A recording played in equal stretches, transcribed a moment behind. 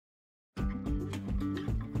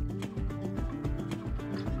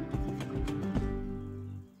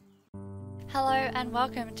Hello and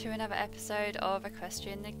welcome to another episode of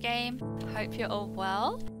Equestrian the game. Hope you're all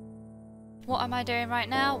well. What am I doing right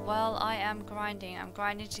now? Well, I am grinding. I'm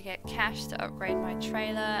grinding to get cash to upgrade my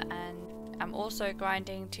trailer, and I'm also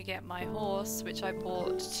grinding to get my horse, which I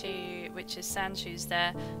bought which is Sandshoes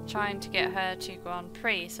there, trying to get her to Grand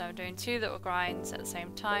Prix. So I'm doing two little grinds at the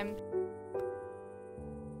same time.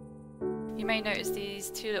 You may notice these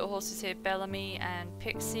two little horses here, Bellamy and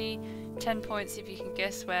Pixie. 10 points if you can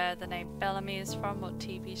guess where the name Bellamy is from, what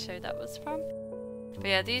TV show that was from. But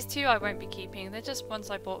yeah, these two I won't be keeping. They're just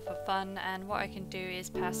ones I bought for fun, and what I can do is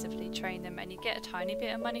passively train them, and you get a tiny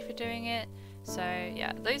bit of money for doing it. So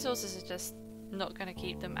yeah, those horses are just not going to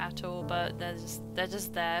keep them at all, but they're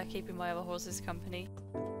just there, keeping my other horses company.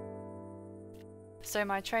 So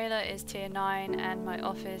my trailer is tier 9 and my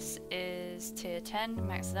office is tier 10,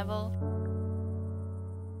 max level.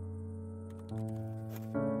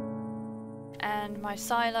 And my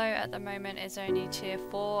silo at the moment is only tier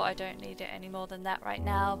 4. I don't need it any more than that right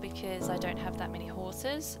now because I don't have that many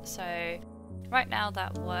horses. So right now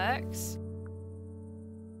that works.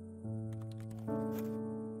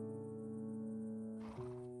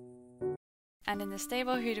 And in the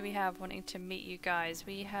stable, who do we have wanting to meet you guys?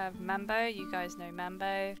 We have Mambo. You guys know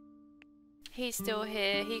Mambo. He's still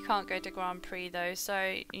here. He can't go to Grand Prix though,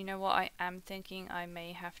 so you know what, I am thinking I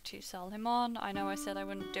may have to sell him on. I know I said I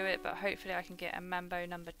wouldn't do it, but hopefully I can get a Mambo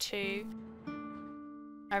number 2.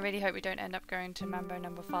 I really hope we don't end up going to Mambo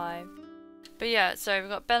number 5. But yeah, so we've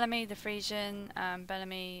got Bellamy, the Frisian,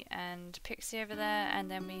 Bellamy and Pixie over there,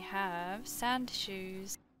 and then we have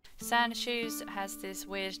Sandshoes. Sandshoes has this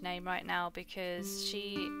weird name right now because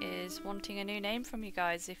she is wanting a new name from you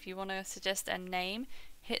guys. If you want to suggest a name,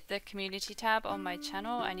 hit the community tab on my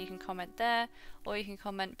channel and you can comment there, or you can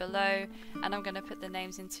comment below, and I'm going to put the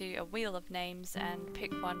names into a wheel of names and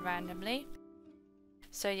pick one randomly.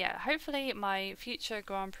 So yeah, hopefully my future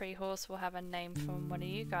Grand Prix horse will have a name from one of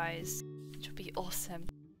you guys, which would be awesome.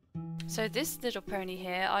 So this little pony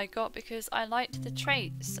here I got because I liked the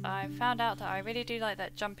traits. I found out that I really do like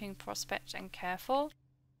that jumping, prospect and careful.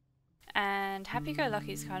 And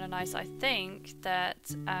happy-go-lucky is kind of nice. I think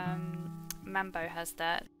that Mambo has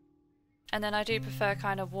that. And then I do prefer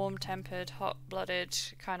kind of warm-tempered, hot-blooded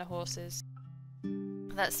kind of horses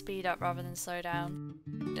that speed up rather than slow down.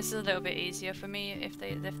 This is a little bit easier for me. If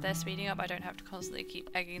they're speeding up, I don't have to constantly keep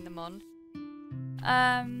egging them on.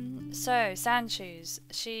 So Sandshoes,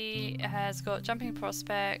 she has got jumping,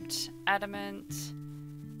 prospect, adamant,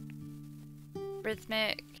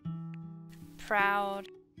 rhythmic, proud.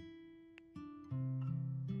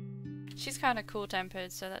 She's kind of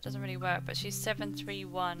cool-tempered, so that doesn't really work, but she's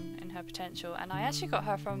 731 in her potential, and I actually got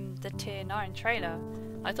her from the tier 9 trailer.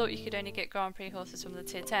 I thought you could only get Grand Prix horses from the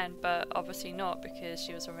tier 10, but obviously not because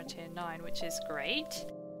she was from a tier 9, which is great.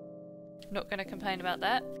 Not going to complain about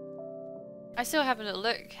that. I still have a little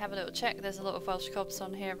look, have a little check. There's a lot of Welsh cobs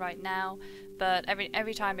on here right now, but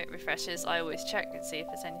every time it refreshes, I always check and see if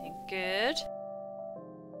there's anything good.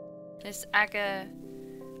 This Agamemnon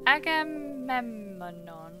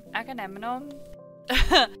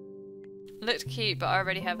looked cute, but I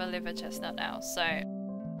already have a liver chestnut now. So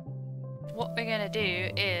what we're gonna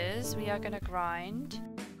do is we are gonna grind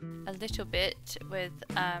a little bit with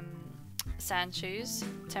Sandshoes,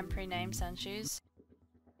 temporary name Sandshoes,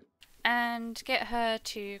 and get her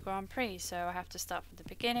to Grand Prix. So I have to start from the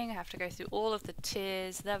beginning. I have to go through all of the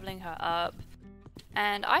tiers, leveling her up.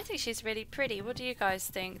 And I think she's really pretty. What do you guys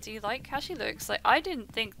think? Do you like how she looks? Like, I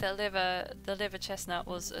didn't think the liver chestnut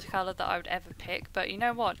was a colour that I would ever pick, but you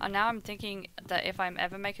know what? And now I'm thinking that if I'm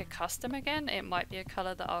ever make a custom again, it might be a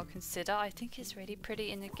colour that I'll consider. I think it's really pretty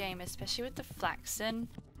in the game, especially with the flaxen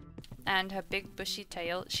and her big bushy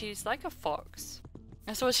tail. She's like a fox.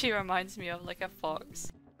 That's what she reminds me of, like a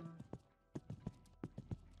fox.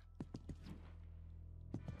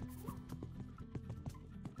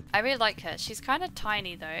 I really like her. She's kind of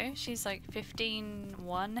tiny though. She's like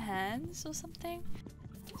 15-1 hands or something.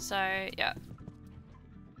 So yeah.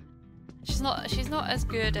 She's not as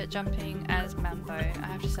good at jumping as Mambo, I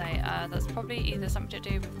have to say. That's probably either something to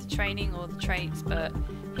do with the training or the traits, but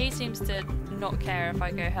he seems to not care if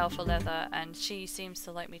I go hell for leather, and she seems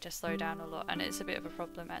to like me to slow down a lot, and it's a bit of a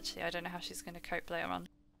problem actually. I don't know how she's going to cope later on.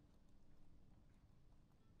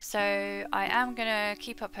 So I am going to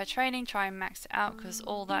keep up her training, try and max it out, because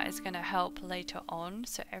all that is going to help later on.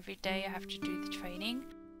 So every day I have to do the training,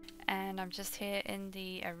 and I'm just here in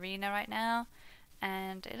the arena right now,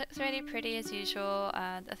 and it looks really pretty as usual.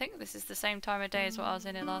 I think this is the same time of day as what I was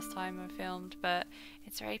in it last time I filmed, but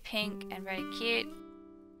it's very pink and very cute.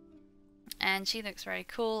 And she looks very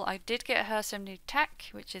cool. I did get her some new tack,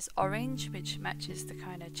 which is orange, which matches the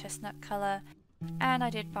kind of chestnut colour. And I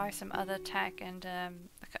did buy some other tack and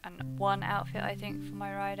one outfit, I think, for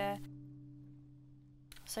my rider.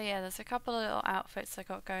 So yeah, there's a couple of little outfits I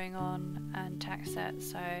got going on and tack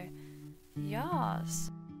sets, so yes.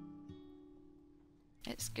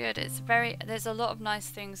 It's good. There's a lot of nice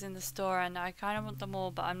things in the store and I kind of want them all,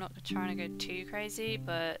 but I'm not trying to go too crazy,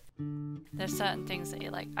 but there's certain things that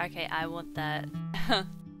you're like, okay, I want that.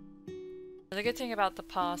 The good thing about the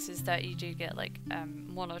pass is that you do get like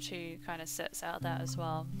 1 or 2 kind of sets out of that as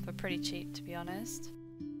well, for pretty cheap, to be honest.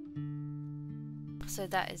 So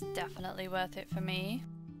that is definitely worth it for me.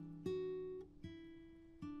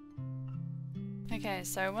 Okay,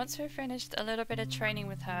 so once we've finished a little bit of training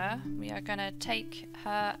with her, we are gonna take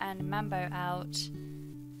her and Mambo out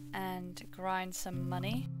and grind some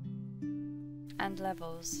money and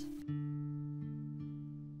levels.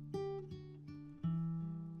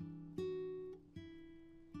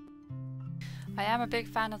 I am a big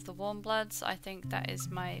fan of the Warm Bloods. I think that is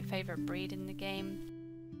my favourite breed in the game.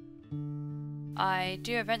 I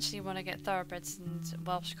do eventually want to get Thoroughbreds and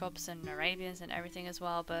Welsh Cobs and Arabians and everything as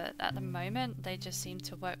well, but at the moment they just seem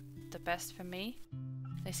to work the best for me.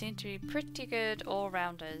 They seem to be pretty good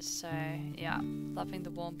all-rounders, so yeah, loving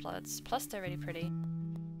the Warm Bloods. Plus they're really pretty.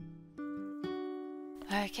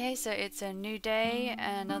 Okay, so it's a new day,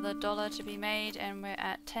 another dollar to be made, and we're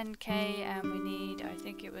at 10k and we need, I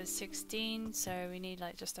think it was 16, so we need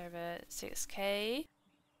like just over 6k.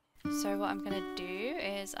 So what I'm going to do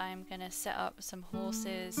is I'm going to set up some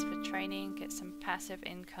horses for training, get some passive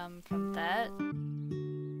income from that,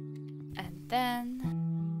 and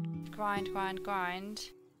then grind,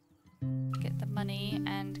 get the money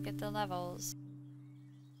and get the levels.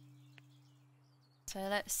 So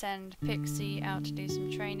let's send Pixie out to do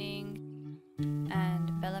some training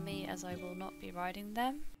and Bellamy, as I will not be riding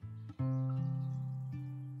them.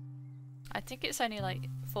 I think it's only like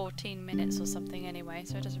 14 minutes or something anyway,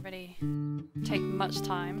 so it doesn't really take much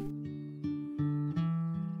time.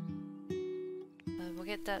 We'll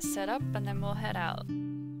get that set up and then we'll head out.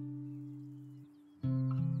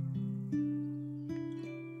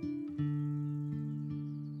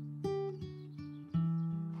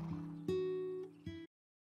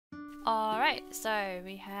 Alright, so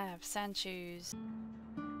we have sand shoes.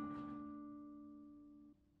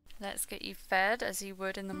 Let's get you fed as you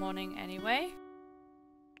would in the morning anyway.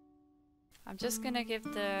 I'm just gonna give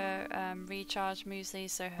the recharge muesli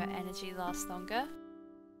so her energy lasts longer.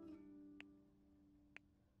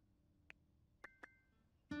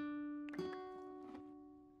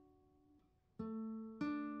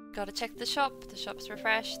 Gotta check the shop's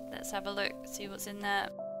refreshed. Let's have a look, see what's in there.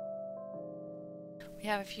 We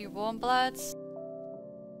have a few Warm Bloods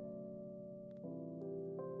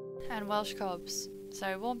and Welsh Cobs.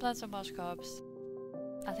 So Warm Bloods and Welsh Cobs.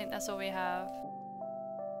 I think that's all we have.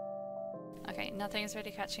 Okay, nothing's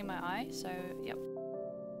really catching my eye, so yep.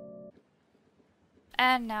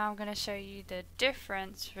 And now I'm going to show you the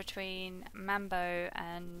difference between Mambo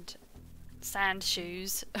and Sand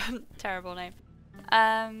Shoes. Terrible name.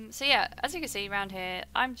 So yeah, as you can see around here,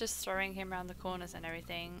 I'm just throwing him around the corners and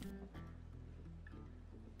everything.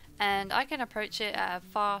 And I can approach it at a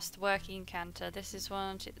fast working canter. This is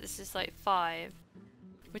like 5.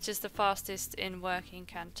 Which is the fastest in working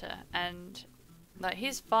canter, and like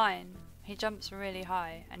he's fine. He jumps really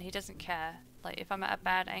high and he doesn't care. Like if I'm at a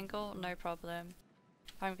bad angle, no problem.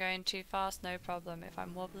 If I'm going too fast, no problem. If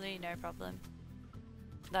I'm wobbly, no problem.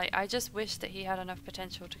 Like I just wish that he had enough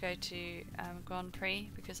potential to go to Grand Prix,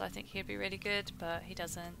 because I think he'd be really good, but he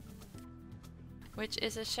doesn't. Which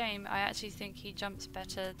is a shame. I actually think he jumps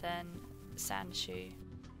better than Sandshoe.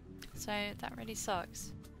 So that really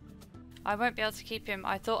sucks. I won't be able to keep him.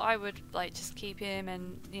 I thought I would like just keep him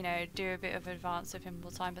and, you know, do a bit of advance with him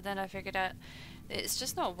all the time, but then I figured out it's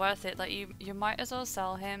just not worth it. Like you might as well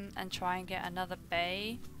sell him and try and get another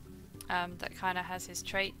bay that kind of has his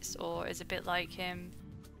traits or is a bit like him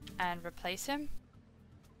and replace him.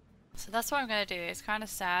 So that's what I'm going to do. It's kind of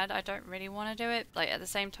sad. I don't really want to do it. Like at the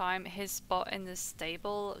same time, his spot in the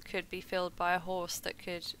stable could be filled by a horse that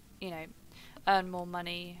could, you know, earn more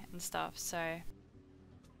money and stuff. So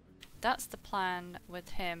that's the plan with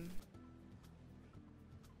him.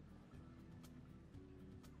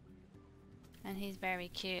 And he's very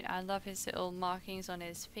cute. I love his little markings on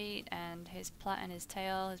his feet and his plait and his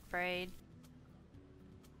tail, his braid.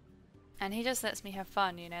 And he just lets me have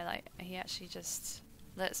fun, you know, like he actually just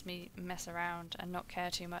lets me mess around and not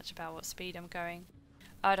care too much about what speed I'm going.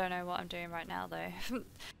 I don't know what I'm doing right now though.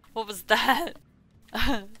 What was that?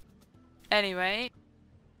 Anyway,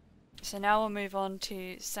 So now we'll move on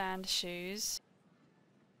to sand shoes.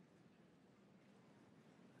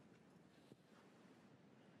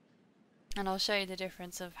 And I'll show you the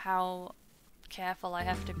difference of how careful I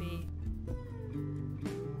have to be.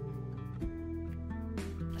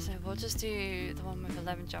 So we'll just do the one with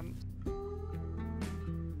 11 jumps.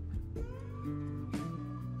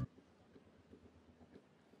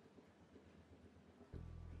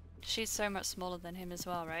 She's so much smaller than him as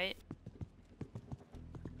well, right?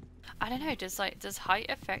 I don't know, does height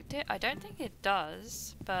affect it? I don't think it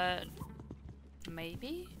does, but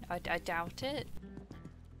maybe? I doubt it.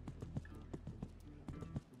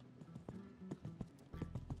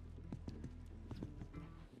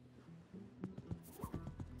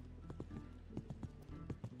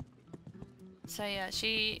 So yeah,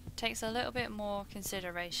 she takes a little bit more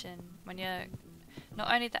consideration when you're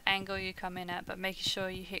not only the angle you come in at, but making sure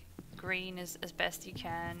you hit green as best you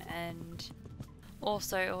can, and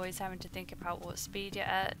also always having to think about what speed you're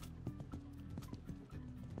at.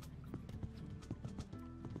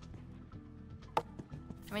 I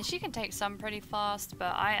mean, she can take some pretty fast,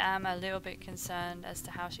 but I am a little bit concerned as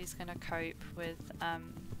to how she's going to cope with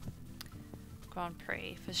Grand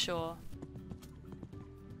Prix for sure.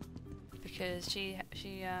 Because she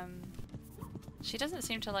doesn't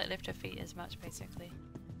seem to like lift her feet as much, basically.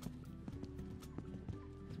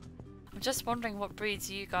 I'm just wondering what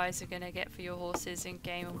breeds you guys are gonna get for your horses in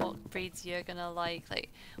game, and what breeds you're gonna like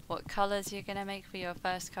what colours you're gonna make for your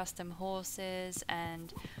first custom horses,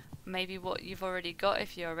 and maybe what you've already got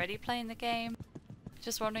if you're already playing the game.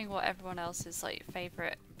 Just wondering what everyone else's like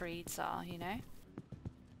favourite breeds are, you know?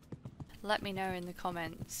 Let me know in the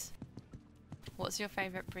comments. What's your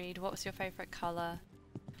favourite breed? What's your favourite colour?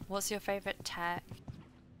 What's your favourite tack?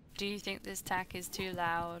 Do you think this tack is too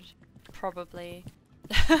loud? Probably.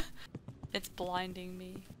 It's blinding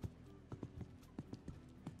me.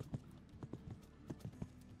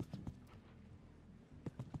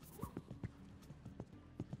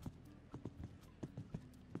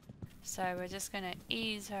 So we're just going to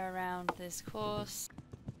ease her around this course,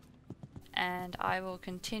 and I will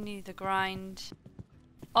continue the grind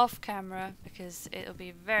off camera because it'll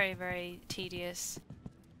be very, very tedious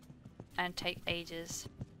and take ages.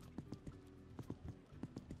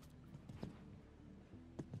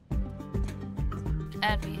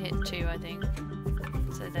 And we hit 2, I think,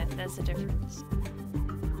 so there's a difference.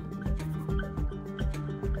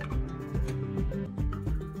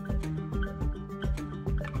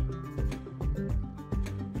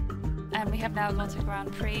 And we have now gone to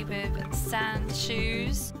Grand Prix with sand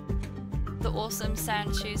shoes. The awesome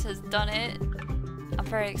sand shoes has done it. I'm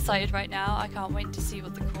very excited right now. I can't wait to see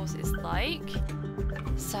what the course is like.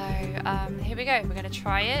 So here we go. We're going to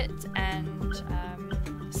try it and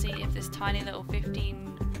see if this tiny little 15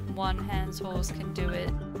 one-hands horse can do it.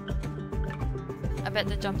 I bet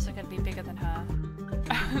the jumps are going to be bigger than her.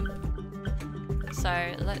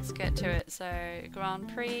 So let's get to it. So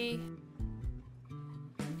Grand Prix,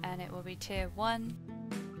 and it will be tier 1.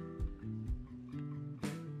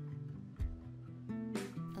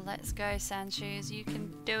 Let's go, sand shoes, you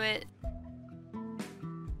can do it.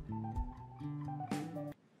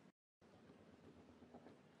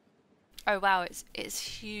 Oh wow, it's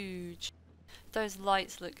huge. Those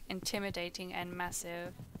lights look intimidating and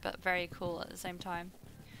massive, but very cool at the same time.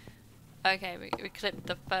 Okay, we clipped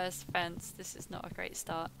the first fence. This is not a great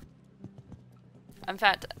start. In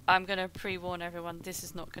fact, I'm gonna pre-warn everyone, this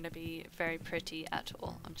is not gonna be very pretty at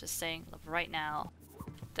all. I'm just saying right now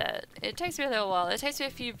that it takes me a little while. It takes me a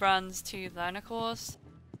few runs to learn a course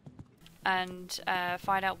and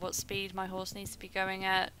find out what speed my horse needs to be going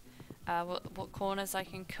at, what corners I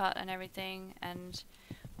can cut and everything. And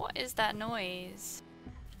what is that noise?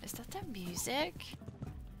 Is that the music?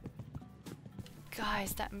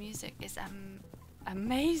 Guys, that music is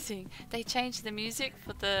amazing. They changed the music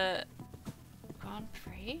for the Grand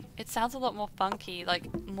Prix. It sounds a lot more funky, like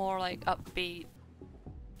more like upbeat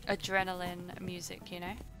adrenaline music, you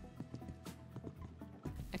know?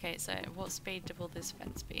 Okay, so what speed will this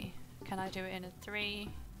fence be? Can I do it in a 3?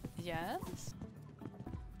 Yes.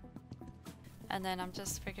 And then I'm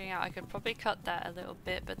just figuring out I could probably cut that a little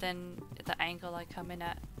bit, but then the angle I come in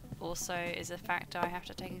at also is a factor I have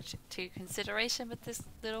to take into consideration with this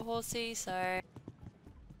little horsey. So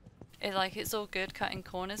it's all good cutting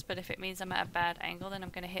corners, but if it means I'm at a bad angle, then I'm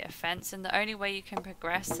going to hit a fence. And the only way you can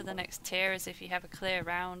progress to the next tier is if you have a clear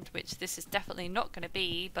round, which this is definitely not going to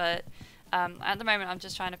be. But at the moment I'm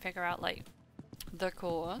just trying to figure out like the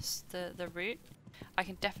course, the route. I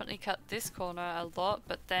can definitely cut this corner a lot,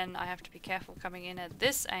 but then I have to be careful coming in at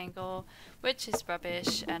this angle, which is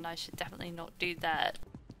rubbish, and I should definitely not do that.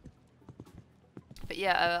 But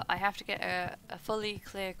yeah, I have to get a fully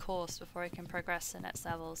clear course before I can progress to the next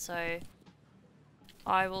level, so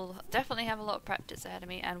I will definitely have a lot of practice ahead of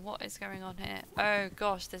me. And what is going on here? Oh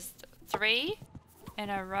gosh, there's 3 in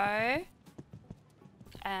a row.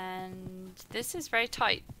 And this is very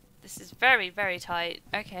tight. This is very, very tight.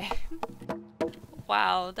 Okay.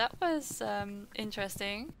 Wow, that was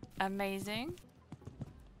interesting. Amazing.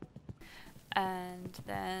 And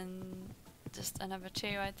then just another 2,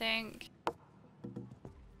 I think.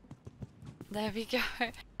 There we go.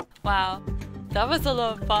 Wow. That was a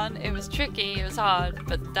lot of fun. It was tricky, it was hard,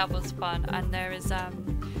 but that was fun. And there is,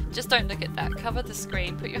 just don't look at that. Cover the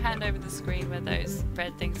screen. Put your hand over the screen where those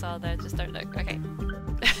red things are there. Just don't look. Okay.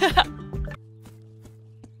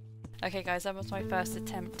 Okay guys, that was my first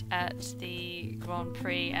attempt at the Grand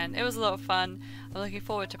Prix and it was a lot of fun. I'm looking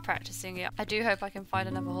forward to practicing it. I do hope I can find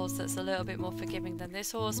another horse that's a little bit more forgiving than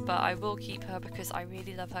this horse, but I will keep her because I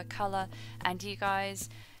really love her colour. And you guys,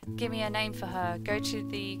 give me a name for her. Go to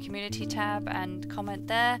the community tab and comment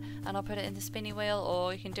there and I'll put it in the spinny wheel,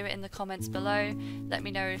 or you can do it in the comments below. Let me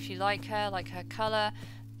know if you like her colour.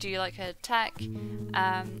 Do you like her attack?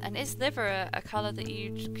 And is liver a colour that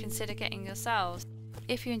you'd consider getting yourselves?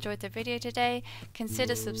 If you enjoyed the video today,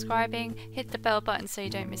 consider subscribing, hit the bell button so you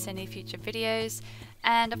don't miss any future videos,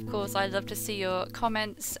 and of course I'd love to see your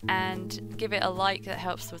comments and give it a like. That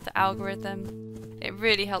helps with the algorithm. It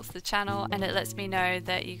really helps the channel and it lets me know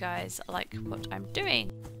that you guys like what I'm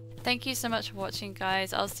doing. Thank you so much for watching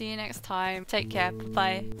guys. I'll see you next time. Take care.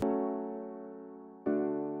 Bye.